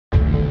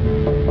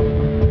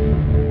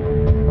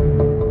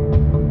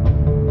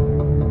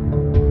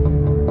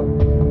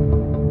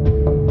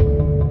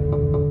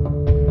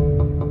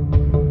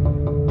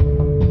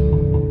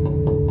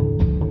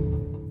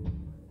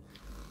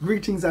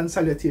Greetings and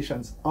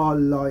salutations, all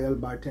loyal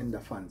Bartender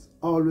fans,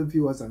 all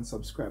reviewers and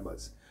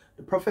subscribers.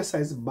 The Professor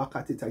is back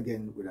at it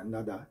again with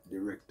another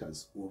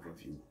director's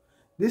overview.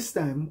 This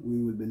time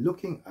we will be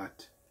looking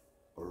at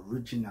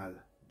original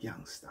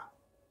Gangster.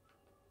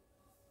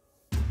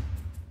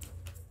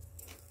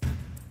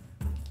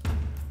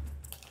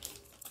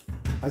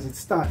 As it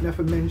start,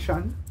 never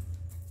mention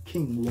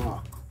King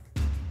walk.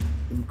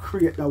 Him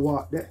create the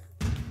walk there,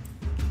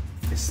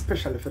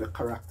 especially for the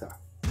character.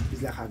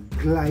 It's like a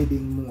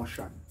gliding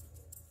motion.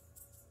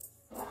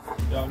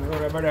 Yeah, I'm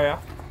over there.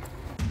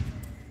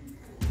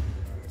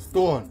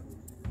 Stone.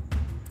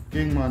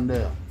 King man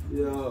there.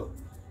 Yo.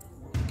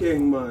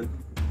 King man.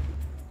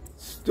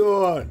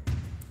 Stone.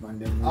 Man,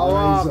 them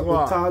rise up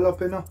the tall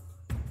up, you know.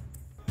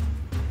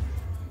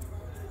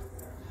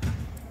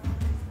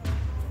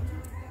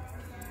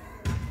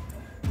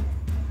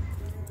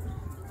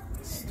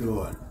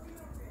 Stone.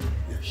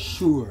 You're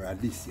sure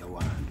of this you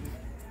want to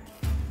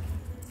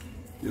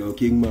do? Yo,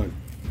 King man.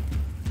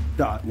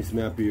 Darkness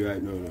me happy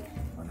right now.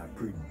 And I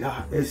pretty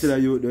dark. Instead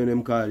of you doing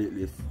them call it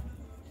this.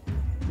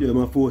 Yeah,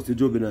 I'm forced to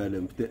job in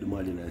them to take the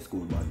money in the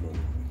school back now.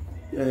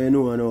 Yeah, you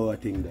know I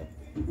think that.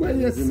 What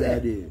you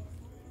say?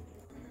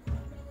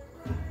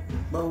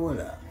 But hold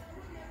up.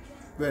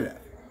 Brother.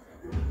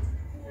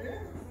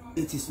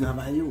 It is not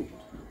my youth.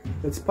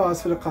 Let's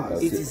pause for the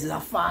cause. It is a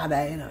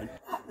father, you know.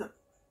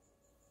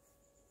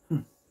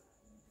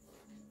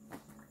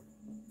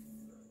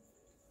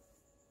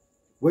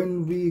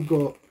 When we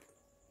go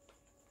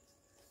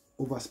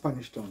over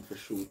Spanish Town for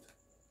shoot,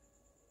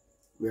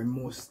 we're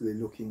mostly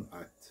looking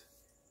at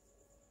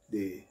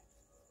the,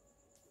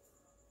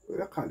 what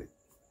do I call it?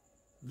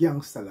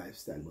 Gangster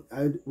lifestyle.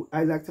 But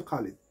I like to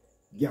call it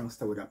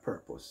gangster with a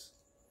purpose.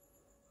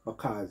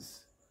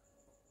 Because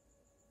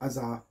as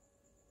a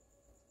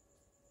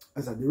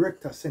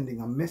director sending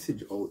a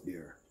message out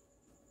there,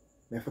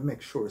 I have to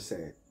make sure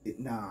say it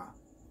now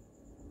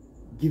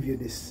give you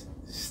this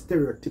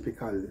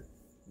stereotypical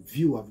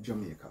view of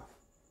Jamaica,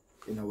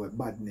 you know, where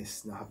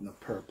badness not have no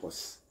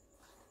purpose.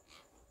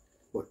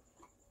 But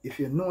if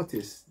you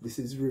notice, this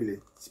is really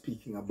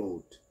speaking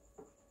about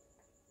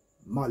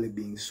Molly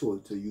being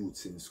sold to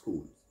youths in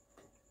school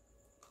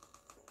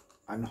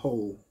and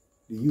how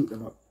the youth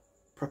them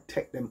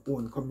protect them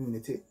own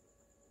community,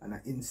 and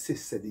I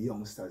insist that the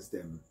youngsters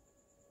them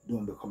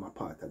don't become a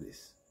part of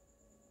this.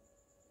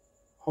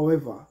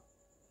 However,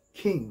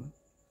 King,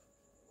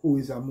 who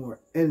is a more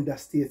elder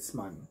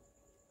statesman,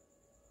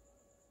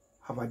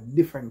 have a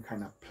different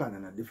kind of plan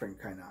and a different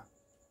kind of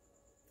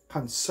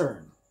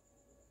concern,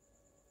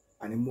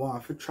 and he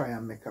wants to try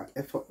and make an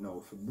effort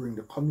now to bring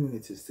the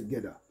communities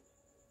together,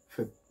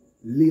 to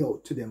lay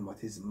out to them what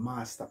his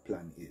master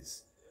plan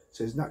is.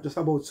 So it's not just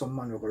about some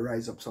man who will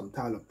rise up some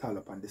tall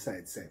up and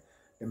decide say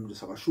them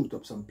just have to shoot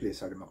up some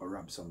place or them have to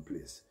rob some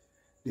place.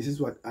 This is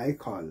what I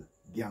call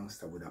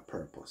gangster with a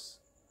purpose.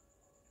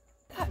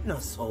 That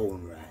not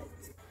sound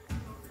right.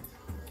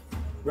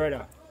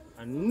 Brother,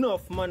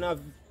 enough man of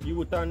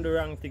youth on the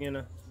wrong thing, you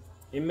know.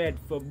 He made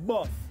for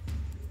boss.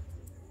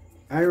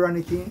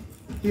 Ironically,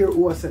 here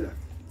who I said that.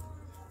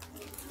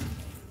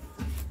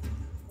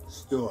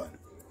 Stone.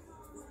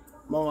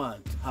 I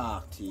want to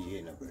talk to you,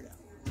 you know, brother.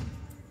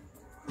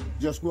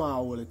 Just go and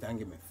hold it and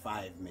give me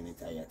 5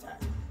 minutes of your time.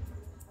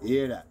 You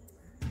hear that?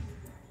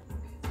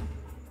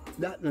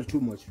 That's not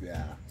too much for you.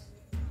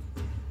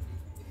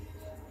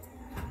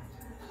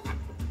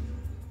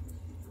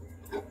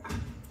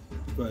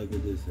 5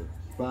 minutes, sir.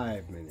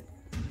 5 minutes.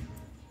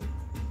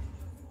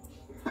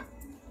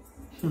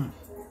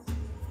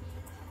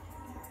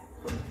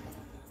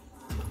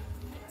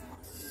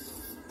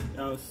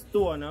 Now,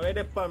 Stone, where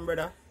the pan,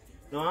 brother?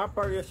 No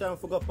operation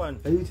for go pan.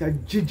 Are you a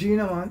Gigi, you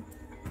know, man?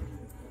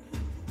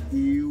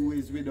 He who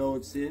is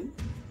without sin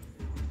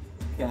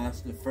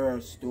cast the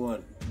first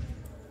stone.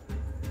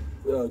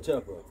 Yo,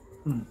 Chopper.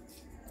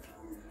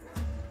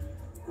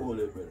 Hold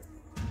it, brother.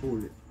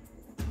 Hold it.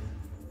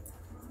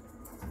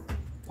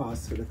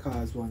 Pass for the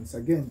cause once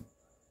again.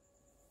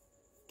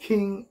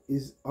 King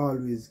is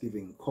always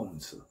giving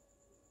counsel.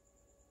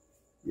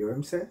 You hear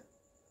him say?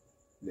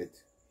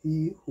 Let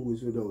he who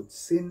is without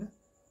sin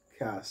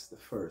cast the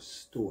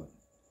first stone.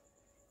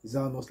 It's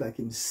almost like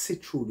him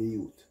sit through the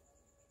youth.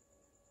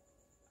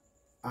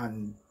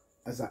 And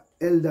as an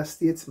elder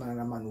statesman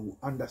and a man who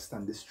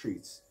understands the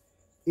streets,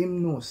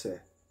 him know say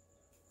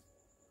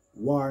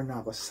war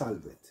never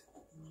solve it.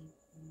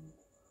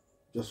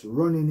 Just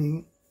running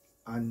in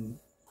and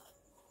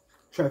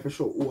try to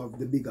show who have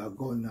the bigger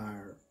gun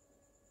or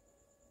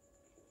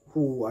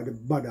who are the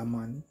badder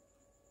man,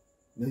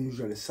 they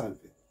usually solve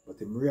it.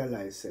 But him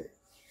realize say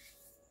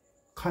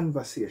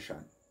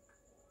conversation,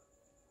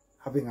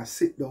 having a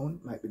sit down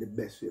might be the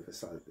best way to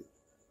solve it.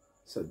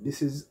 So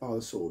this is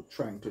also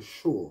trying to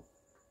show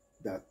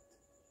that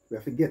we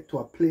have to get to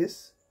a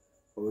place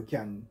where we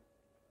can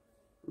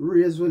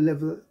raise the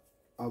level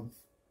of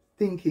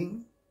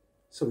thinking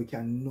so we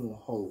can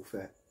know how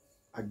to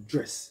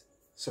address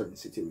certain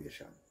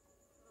situations.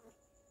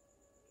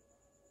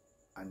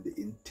 And the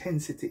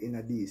intensity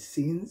in these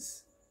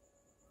scenes,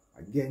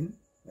 again,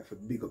 You have to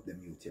big up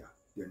them youth here.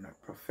 They're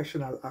not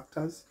professional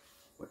actors,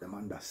 but them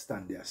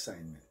understand the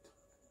assignment.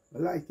 I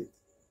like it.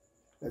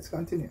 Let's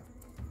continue.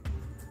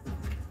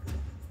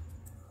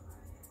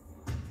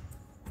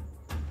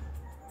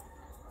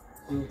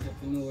 You have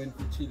to know when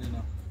to chill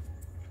now.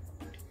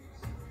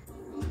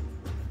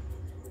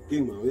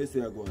 King man, where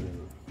say I go on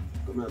now?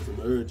 Come here, some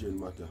urgent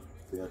matter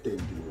for attend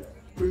to it.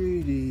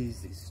 Breathe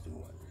easy,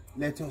 Stuart.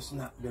 Let us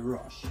not be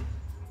rush.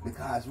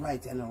 Because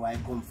right now I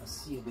come for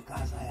see you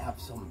because I have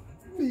some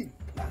big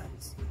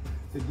plans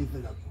to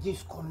develop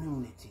this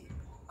community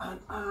and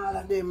all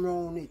of them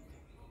around it.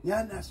 You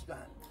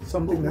understand?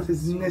 Something that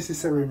is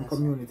necessary in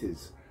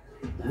communities.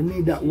 We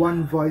need that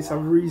one voice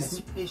of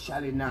reason.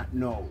 Especially not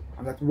now.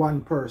 And that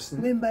one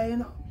person Remember, you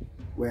know,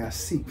 where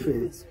seek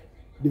faith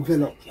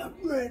develop like your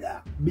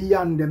brother.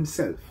 beyond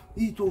themselves.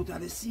 Eat out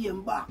of the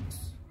same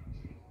box.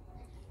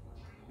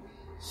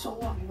 So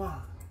what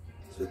man?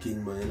 So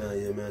King man, you know,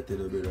 hear me tell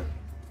you, brother.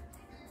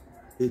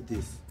 It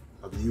is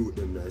of the youth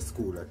them in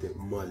school that take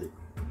Mali.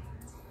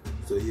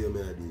 So hear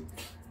me I did.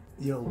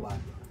 Yo,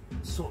 man,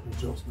 something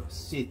just not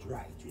sit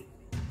right with me.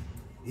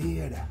 You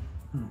hear that?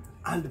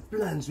 And the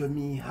plans we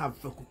me have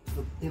for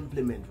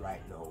implement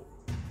right now,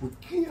 we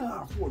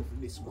can't afford for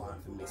this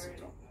one to mess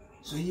it up.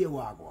 So here we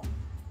go.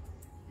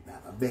 Now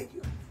I beg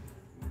you,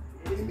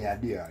 give me a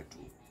day or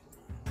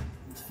two.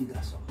 Let's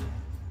figure something.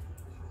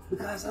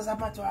 Because as a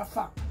matter of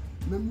fact, I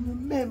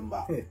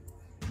remember the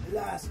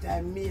last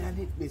time me and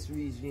Xpressionz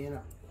reason, you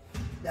know,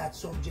 that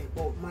subject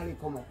about money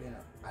come up, you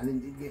know, and then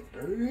they get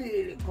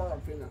really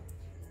corrupt, you know,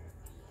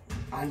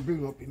 and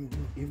bring up him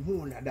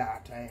own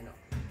data, you know.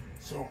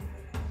 So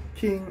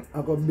King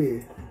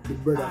Agobe, the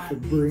brother to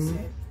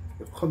bring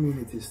the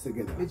communities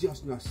together. we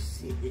just not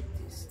see it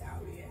this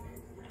way.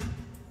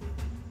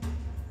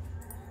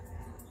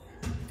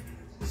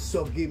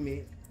 So give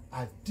me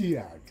a day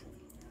or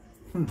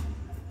two.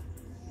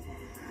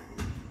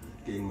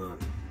 King man,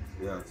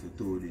 we have to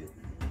 2 days.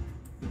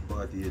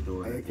 48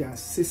 hours. And you can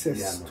see a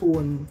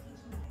stone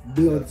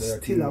blood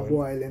still a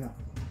boil, you know.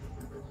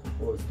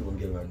 All stone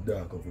getting a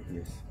dark up the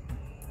place.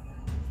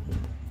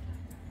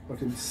 But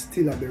him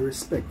still a be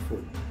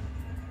respectful.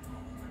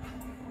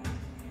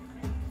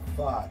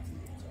 48 hours.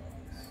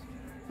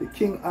 The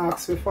king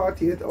asks for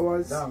 48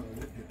 hours. Down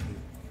with the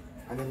king.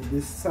 And then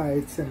this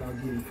side send out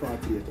give him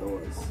 48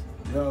 hours.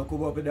 Yeah,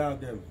 come up with dog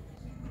them.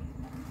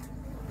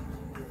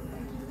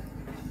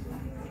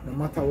 No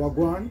matter what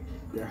go on,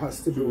 there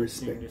has to be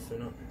respect.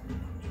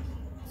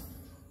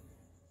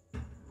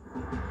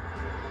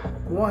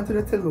 I wanted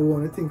to tell me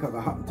what I think of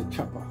what happened to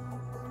Chopper.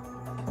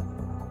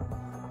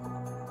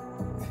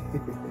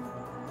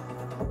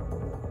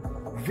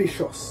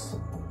 Vicious.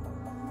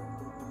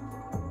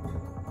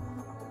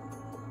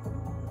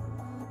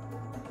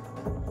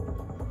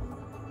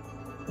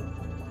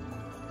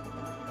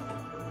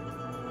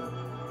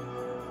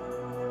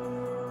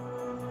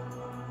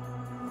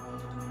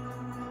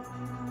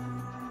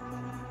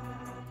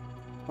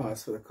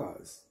 Pause for the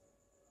cause.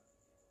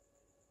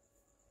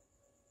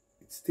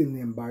 It's still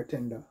named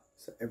Bartender,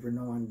 so every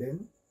now and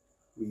then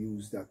we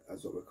use that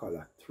as what we call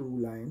a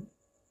through line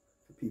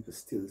for people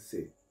still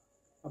say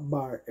a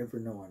bar every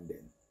now and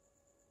then.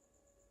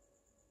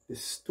 The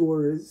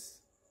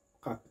stories,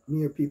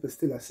 near people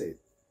still say,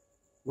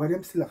 why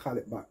them still call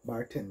it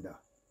bartender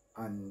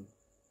and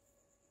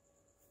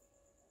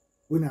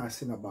we not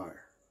seen a bar?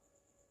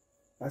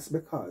 That's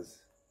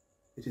because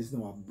it is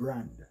now a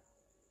brand.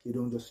 You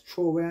don't just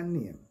throw away a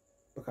name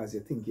because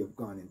you think you've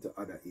gone into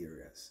other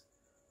areas.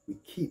 We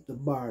keep the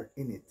bar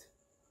in it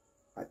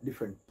at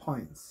different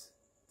points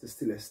to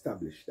still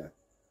establish that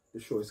the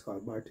show is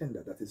called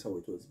Bartender. That is how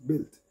it was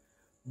built.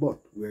 But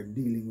we're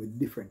dealing with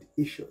different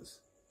issues.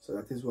 So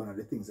that is one of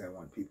the things I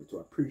want people to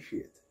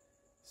appreciate.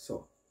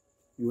 So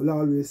you will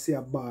always see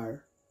a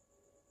bar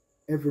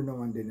every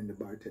now and then in the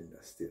Bartender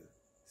still.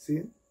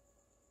 See?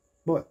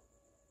 But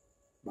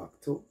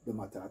back to the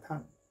matter at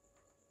hand.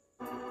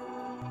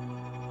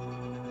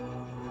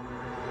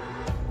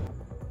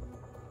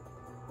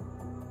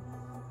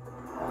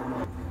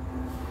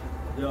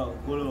 Yo,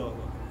 pull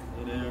over.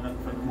 You're not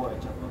from the boy,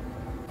 Chopper.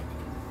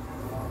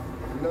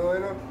 No, you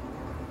know,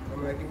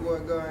 I'm like the boy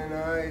going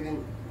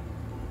hiding.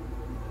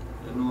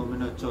 You know, we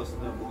not trust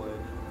that boy.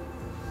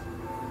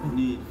 You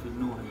need to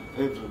know him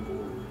every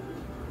move.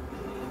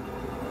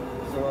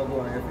 So I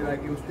go, I feel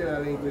like you still a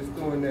link with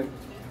Stone then.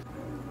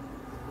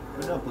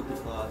 We don't put the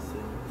pass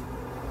in.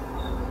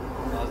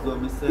 That's what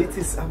I said. It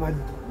is our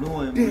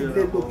Know him deadly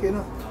whereabouts, look, you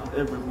know.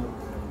 every move.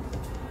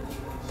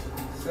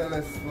 Sell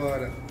us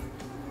father.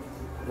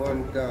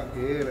 One talk,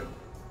 you hear it?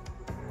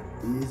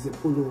 Easy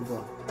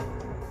pullover.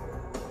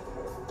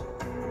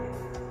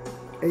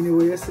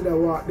 Anyway, you see that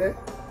walk there?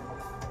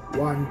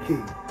 One king.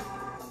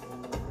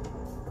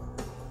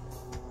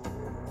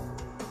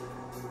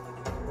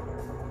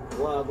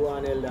 What go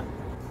on, Elder?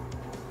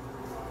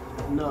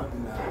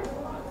 Nothing now.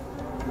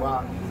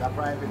 Wow, it's a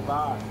private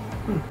bar.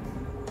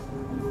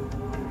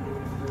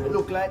 It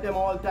look like them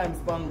all time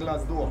span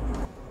glass door.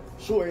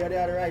 Sure you're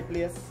there at the right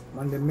place.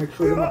 Man, they make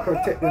sure they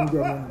protect them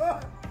ground.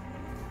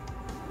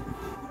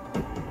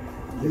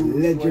 The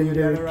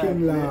legendary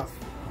King Laugh.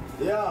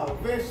 Yeah,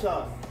 vicious.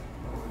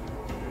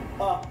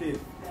 Active.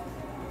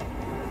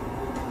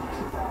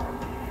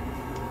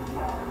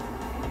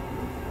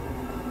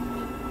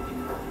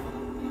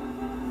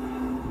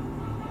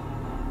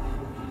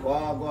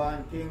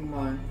 Wagwan King,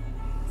 man.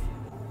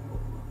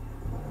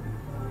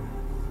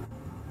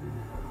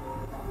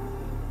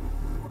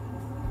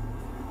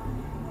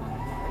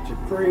 What you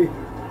pray?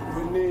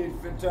 We need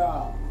for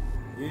talk.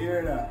 You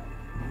hear that?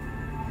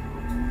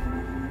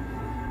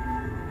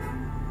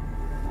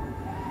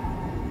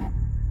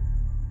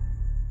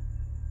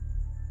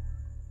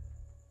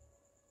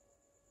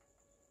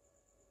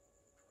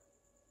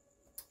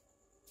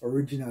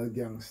 Original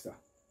gangster.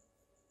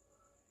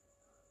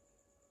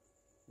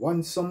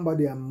 Once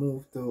somebody and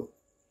move to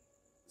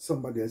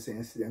somebody else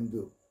and see them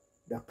do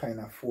that kind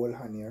of fall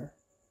hand here,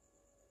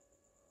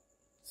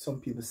 some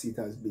people see it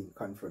as being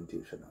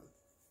confrontational.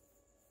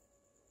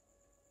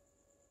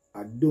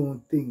 I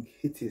don't think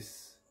it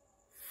is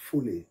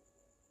fully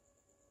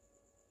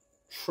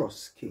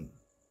trust King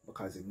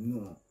because he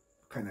know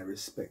the kind of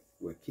respect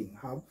where King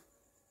have,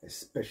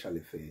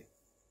 especially for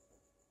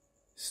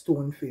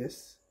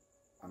Stoneface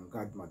and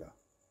Godmother.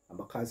 And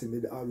because he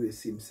did always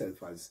see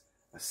himself as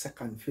a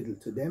second fiddle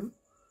to them,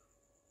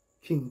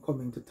 King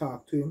coming to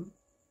talk to him,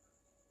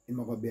 he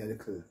might be a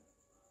little, you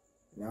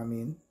know what I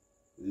mean,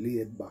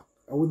 laid back.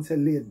 I wouldn't say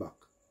laid back,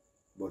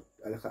 but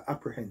a little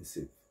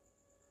apprehensive.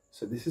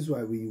 So this is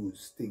why we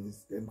use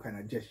things, them kind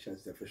of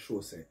gestures that for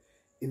sure say,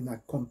 him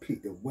not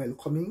completely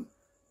welcoming,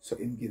 so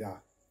him get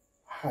a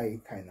high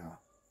kind of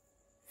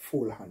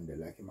full handle,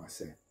 like him must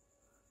say.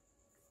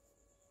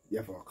 You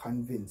have to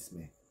convince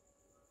me,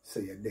 so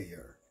you're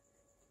there.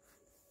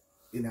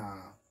 In a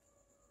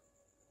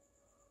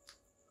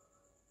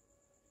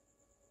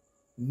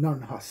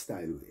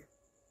non-hostile way.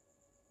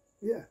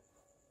 Yeah.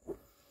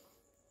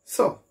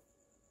 So,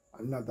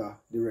 another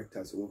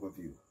director's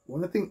overview.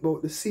 Want to think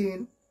about the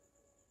scene?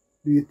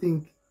 Do you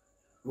think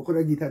we could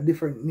have get a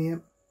different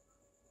name?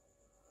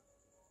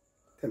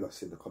 Tell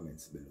us in the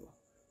comments below.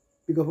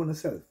 Pick up on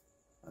yourself.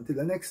 Until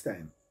the next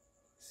time,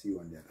 see you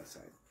on the other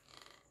side.